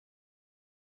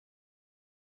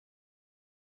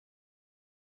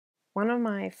One of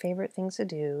my favorite things to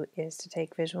do is to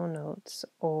take visual notes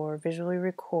or visually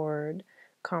record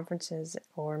conferences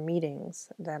or meetings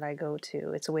that I go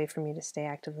to. It's a way for me to stay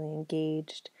actively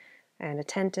engaged and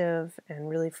attentive and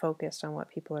really focused on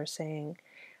what people are saying.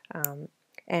 Um,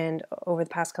 and over the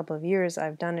past couple of years,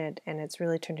 I've done it, and it's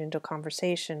really turned into a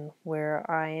conversation where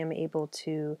I am able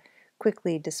to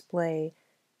quickly display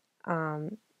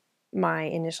my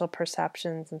initial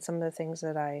perceptions and some of the things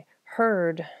that I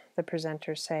heard the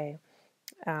presenter say.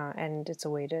 And it's a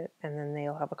way to, and then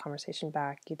they'll have a conversation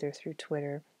back either through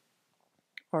Twitter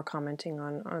or commenting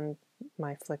on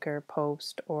my Flickr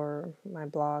post or my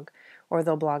blog, or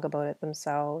they'll blog about it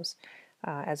themselves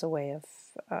as a way of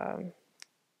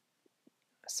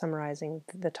summarizing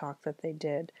the talk that they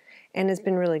did. And it's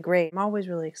been really great. I'm always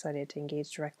really excited to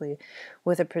engage directly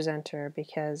with a presenter,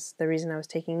 because the reason I was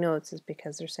taking notes is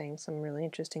because they're saying some really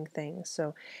interesting things.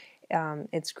 So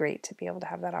it's great to be able to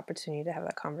have that opportunity to have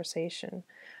that conversation.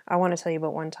 I want to tell you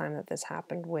about one time that this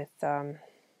happened with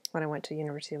when I went to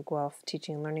University of Guelph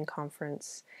Teaching and Learning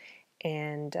Conference,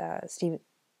 and Steve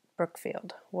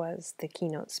Brookfield was the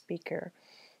keynote speaker.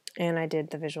 And I did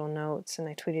the visual notes and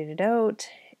I tweeted it out,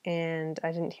 and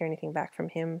I didn't hear anything back from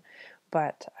him,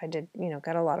 but I did,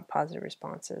 got a lot of positive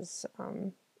responses.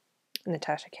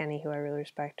 Natasha Kenny, who I really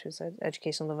respect, who's an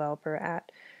educational developer at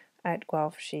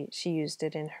Guelph, she used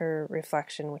it in her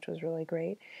reflection, which was really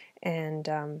great. And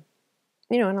and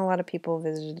a lot of people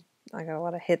visited. I got a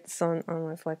lot of hits on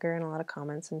my Flickr and a lot of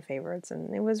comments and favorites,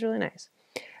 and it was really nice.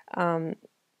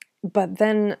 But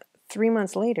then 3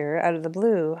 months later, out of the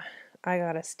blue, I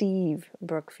got a Steve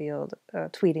Brookfield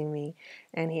tweeting me,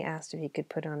 and he asked if he could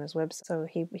put it on his website. So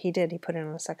he did. He put it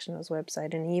on a section of his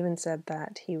website, and he even said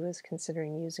that he was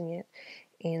considering using it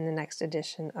in the next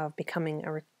edition of Becoming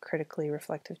a Critically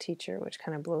Reflective Teacher, which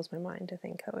kind of blows my mind to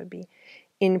think that would be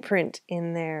in print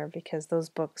in there, because those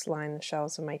books line the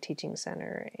shelves of my teaching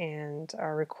center and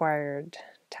are required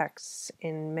texts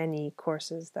in many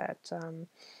courses that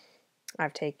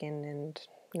I've taken, and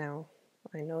now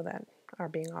I know that are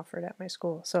being offered at my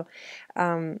school. So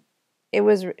it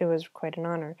was quite an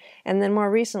honor. And then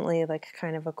more recently, like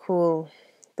kind of a cool,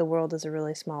 the world is a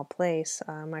really small place.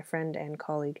 My friend and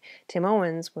colleague Tim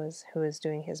Owens, who is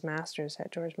doing his master's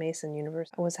at George Mason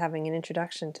University, was having an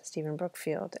introduction to Stephen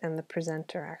Brookfield, and the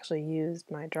presenter actually used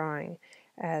my drawing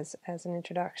as an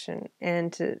introduction.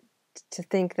 And to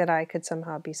think that I could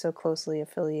somehow be so closely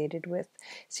affiliated with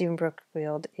Stephen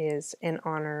Brookfield is an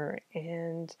honor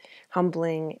and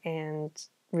humbling and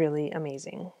really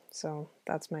amazing. So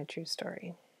that's my true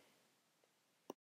story.